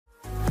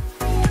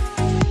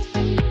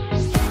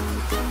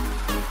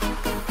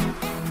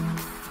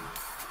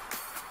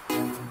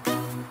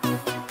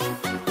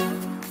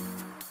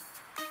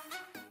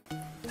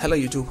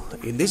Hello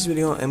YouTube, in this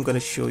video I'm going to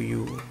show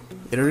you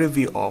a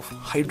review of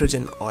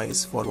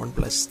HydrogenOS for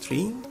OnePlus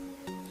 3.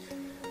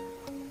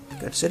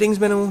 Got settings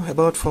menu,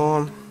 about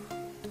phone.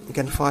 You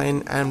can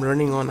find I'm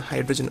running on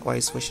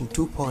HydrogenOS version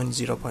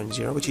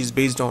 2.0.0, which is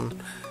based on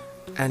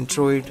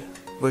Android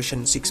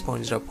version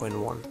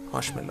 6.0.1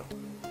 Marshmallow.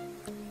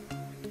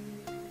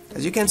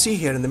 As you can see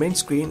here in the main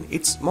screen,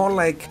 it's more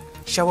like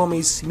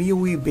Xiaomi's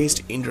MIUI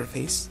based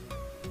interface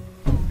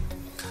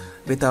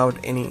without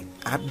any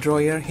app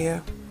drawer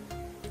here.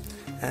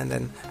 And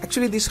then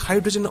actually this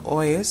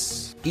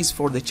HydrogenOS is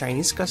for the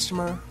Chinese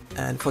customer,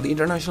 and for the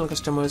international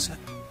customers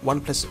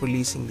OnePlus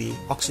releasing the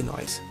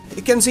HydrogenOS.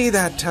 You can see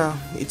that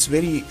it's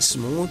very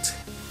smooth,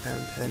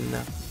 and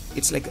then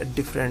it's like a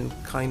different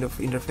kind of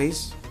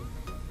interface,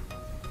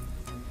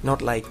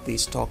 not like the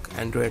stock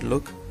Android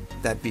look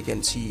that we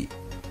can see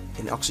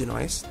in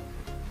HydrogenOS.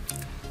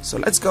 So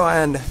let's go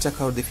and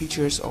check out the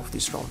features of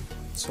this ROM.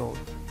 So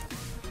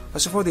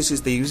first of all, this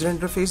is the user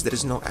interface. There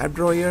is no app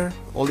drawer.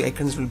 All the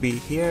icons will be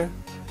here.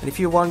 And if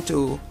you want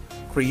to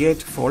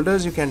create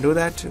folders, you can do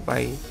that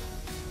by,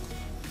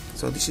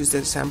 so this is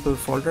the sample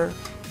folder,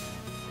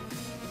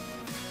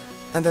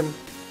 and then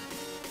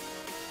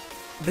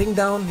bring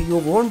down, you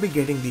won't be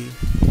getting the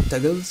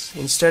toggles.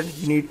 Instead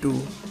you need to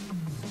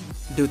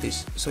do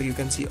this, so you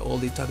can see all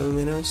the toggle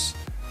menus,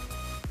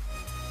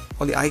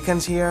 all the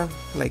icons here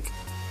like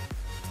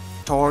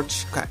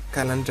torch,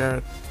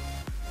 calendar,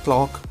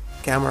 clock,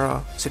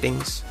 camera,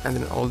 settings, and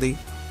then all the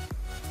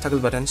toggle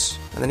buttons.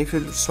 And then if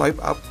you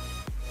swipe up,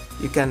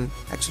 you can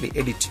actually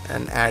edit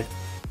and add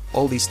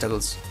all these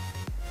toggles.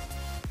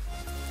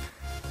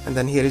 And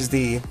then here is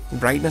the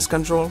brightness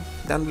control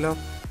down below.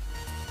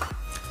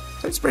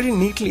 So it's pretty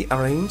neatly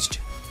arranged.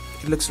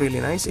 It looks really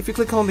nice. If you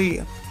click on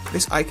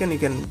this icon, you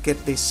can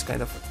get this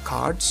kind of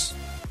cards.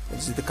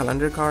 This is the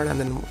calendar card, and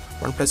then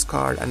OnePlus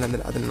card, and then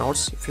the other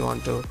notes. If you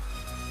want to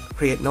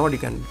create note, you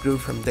can do it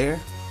from there.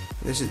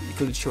 This is,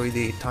 it will show you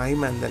the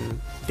time and then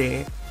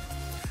day.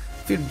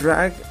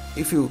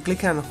 If you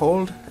click and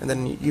hold, and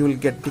then you will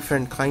get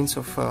different kinds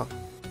of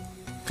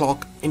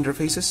clock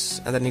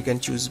interfaces, and then you can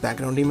choose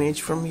background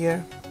image from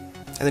here,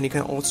 and then you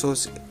can also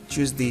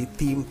choose the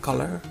theme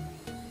color.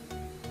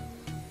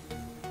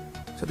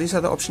 So these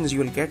are the options you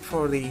will get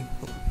for the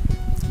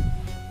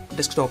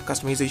desktop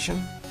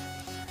customization.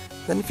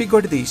 Then if you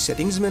go to the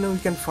settings menu, you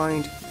can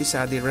find these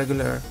are the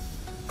regular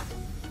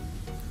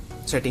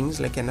settings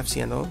like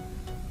NFC and all.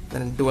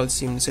 Then dual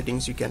SIM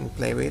settings you can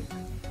play with.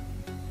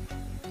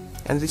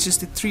 And this is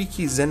the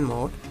 3-key Zen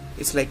mode.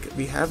 It's like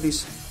we have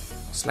this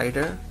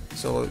slider,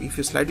 so if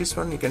you slide this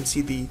one, you can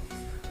see the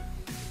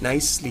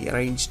nicely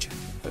arranged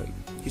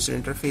user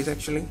interface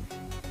actually.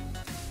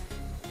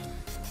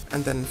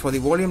 And then for the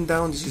volume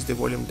down, this is the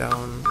volume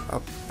down,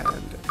 up,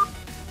 and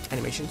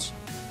animations.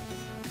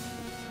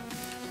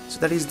 So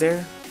that is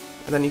there.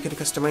 And then you can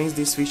customize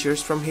these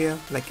features from here.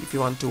 Like if you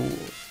want to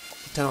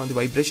turn on the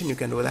vibration, you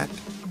can do that.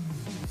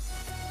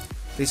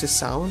 This is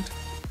sound,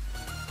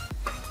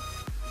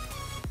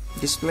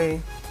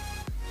 display.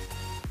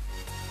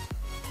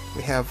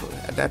 We have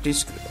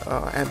adaptive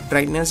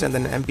brightness and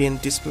then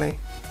ambient display.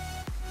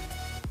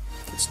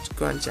 Let's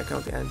go and check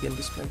out the ambient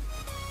display.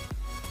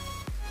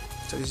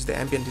 So this is the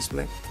ambient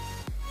display.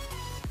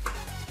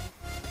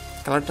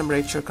 Color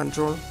temperature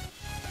control.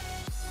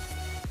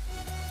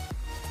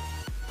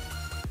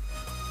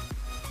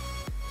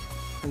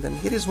 And then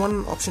here is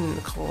one option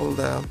called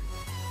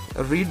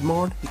read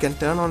mode. You can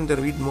turn on the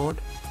read mode,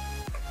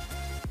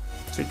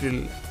 so it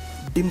will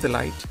dim the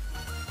light.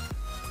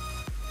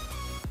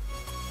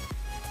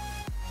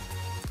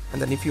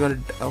 And then if you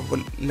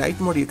want light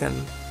mode, you can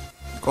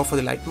go for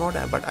the light mode,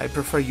 but I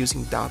prefer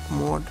using dark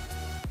mode,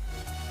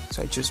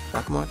 so I choose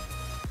dark mode.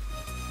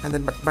 And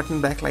then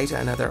button backlight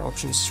and other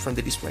options from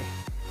the display.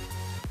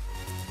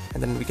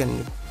 And then we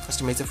can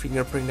customize the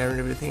fingerprint and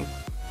everything.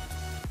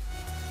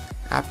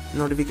 App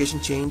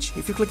notification change.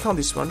 If you click on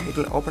this one, it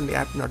will open the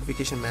app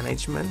notification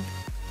management.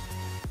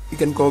 You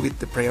can go with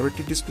the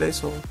priority display,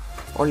 so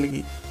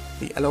only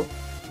the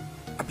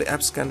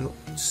apps can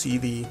see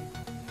the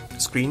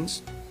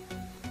screens.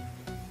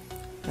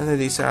 And then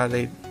these are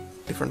the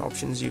different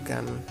options you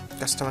can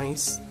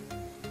customize.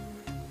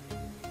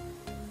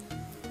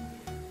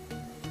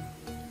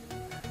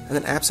 And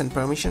then apps and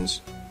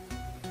permissions.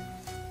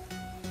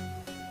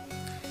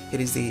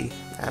 Here is the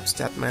app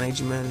stat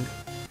management,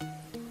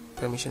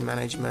 permission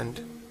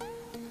management,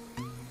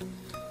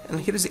 and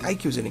here is the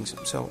IQ settings.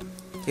 So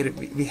here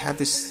we have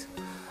this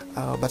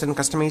button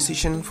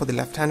customization for the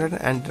left-handed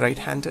and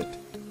right-handed,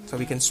 so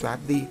we can swap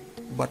the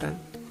button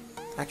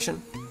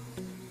action.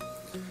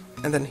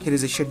 And then here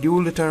is a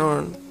schedule to turn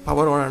on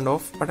power on and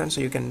off button,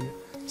 so you can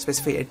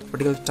specify a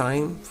particular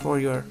time for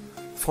your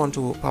phone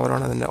to power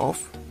on and then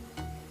off.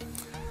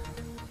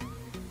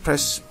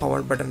 Press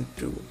power button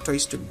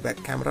twice to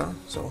back camera,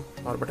 so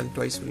power button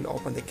twice will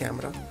open the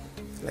camera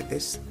like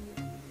this.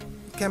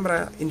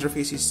 Camera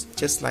interface is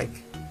just like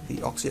the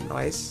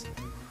HydrogenOS,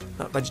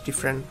 not much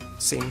different,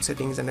 same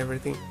settings and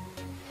everything.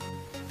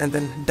 And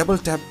then double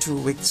tap to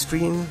wake the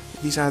screen.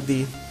 These are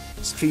the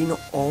screen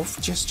off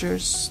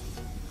gestures,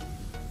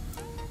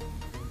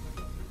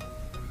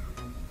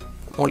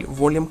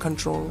 volume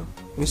control,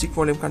 music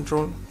volume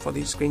control for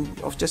the screen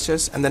off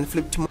gestures, and then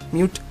flip to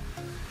mute,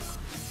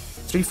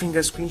 3-finger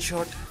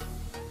screenshot.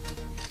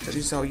 So this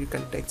is how you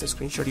can take the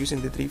screenshot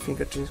using the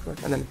 3-finger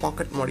screenshot. And then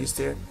pocket mode is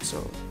there.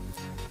 So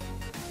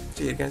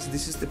you can see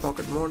this is the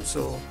pocket mode.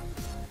 So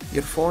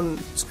your phone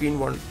screen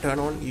won't turn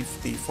on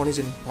if the phone is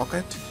in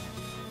pocket.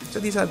 So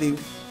these are the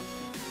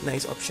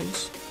nice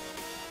options.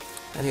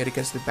 And here you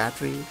can see the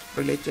battery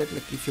related,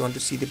 like if you want to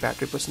see the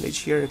battery percentage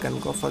here, you can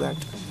go for that.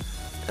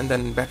 And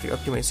then battery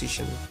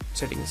optimization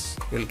settings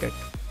you'll get.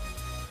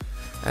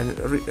 And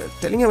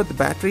telling you about the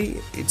battery,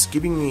 it's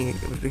giving me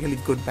really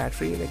good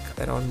battery,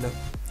 like around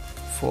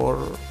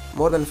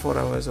more than 4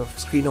 hours of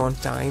screen on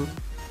time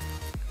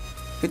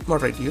with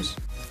moderate use.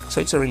 So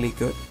it's a really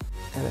good.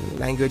 And then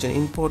language and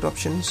input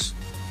options,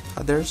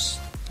 others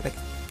like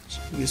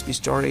USB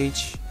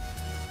storage,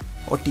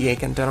 OTA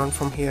can turn on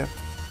from here,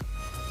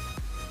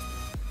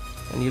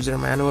 and user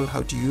manual,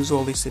 how to use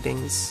all these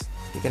settings,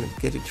 you can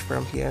get it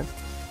from here.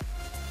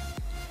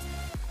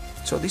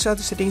 So these are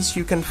the settings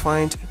you can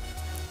find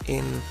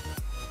in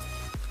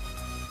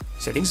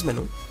settings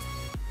menu.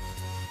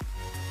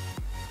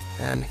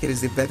 And here is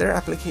the weather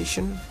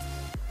application,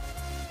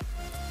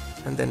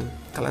 and then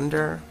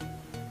calendar,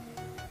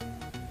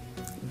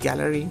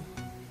 gallery.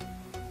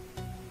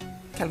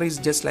 Gallery is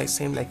just like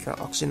same like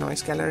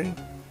HydrogenOS gallery,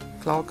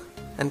 clock,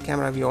 and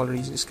camera we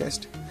already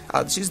discussed.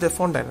 This is the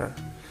phone dialer,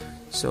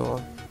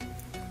 so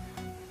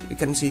you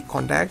can see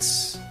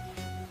contacts,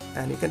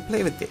 and you can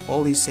play with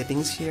all these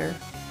settings here.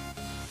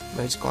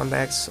 Manage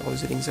contacts, all the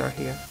settings are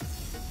here.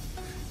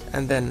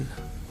 And then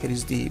here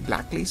is the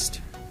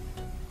blacklist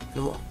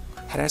and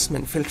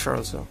harassment filter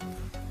also.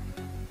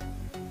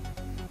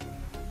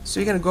 So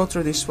you can go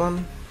through this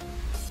one.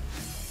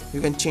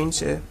 You can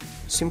change a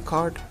SIM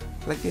card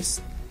like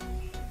this.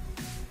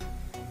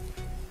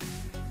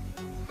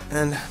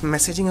 And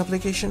messaging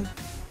application,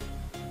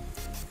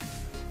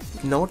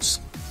 notes,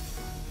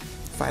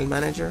 file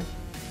manager,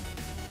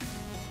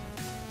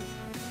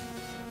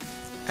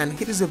 and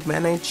here is the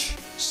manage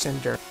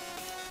center.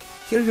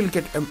 Here you'll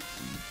get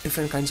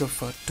different kinds of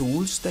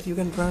tools that you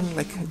can run,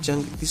 like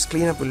this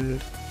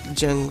cleanable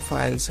junk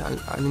files,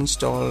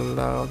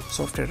 uninstall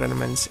software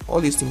elements,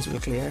 all these things will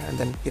clear. And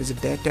then here's a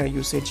data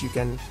usage, you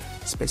can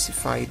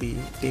specify the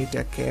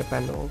data cap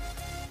and all.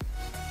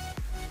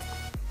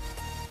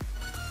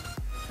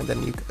 And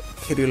then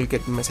here you'll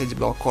get message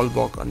block, call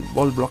block, and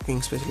wall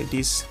blocking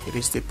facilities. Here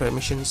is the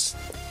permissions,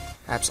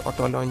 apps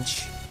auto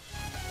launch,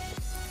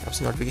 apps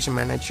notification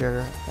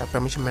manager, app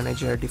permission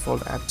manager,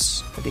 default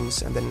apps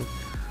settings, and then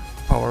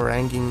power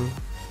ranking,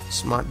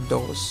 smart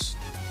doors.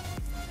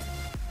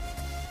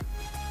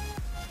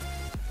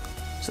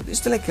 So this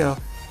is like a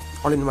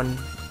all-in-one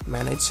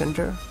manage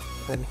center.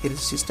 Then here is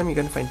the system, you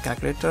can find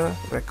calculator,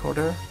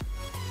 recorder,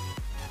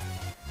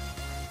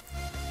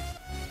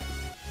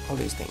 all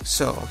these things.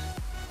 So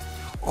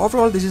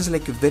overall this is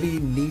like a very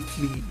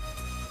neatly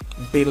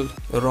built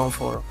ROM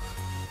for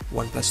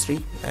OnePlus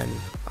 3, and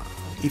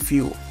if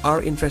you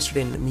are interested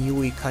in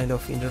MIUI kind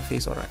of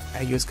interface or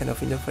iOS kind of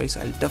interface,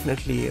 I'll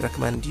definitely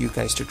recommend you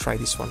guys to try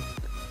this one.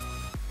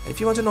 And if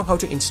you want to know how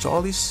to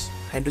install this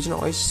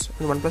HydrogenOS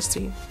on OnePlus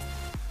 3,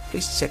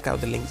 please check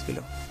out the links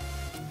below.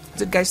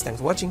 That's it guys, thanks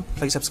for watching,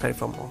 please subscribe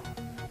for more.